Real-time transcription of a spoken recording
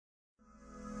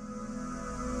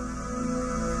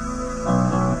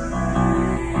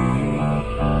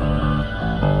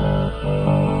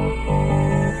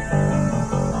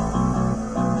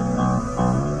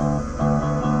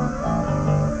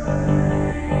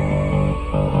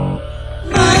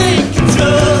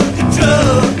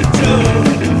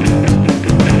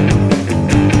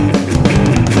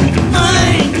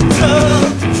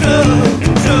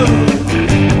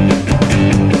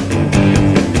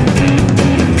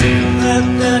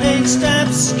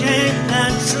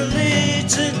naturally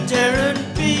to Derren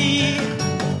B.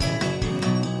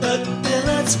 But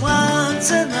billets weren't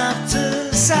enough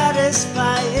to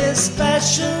satisfy his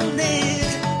special need.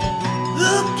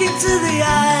 Look into the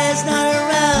eyes, not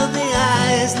around the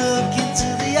eyes. Look into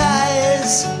the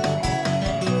eyes.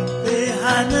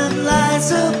 Behind them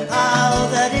lies a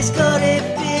power that is good if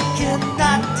it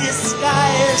cannot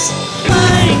disguise.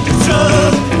 Mind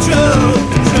control, control.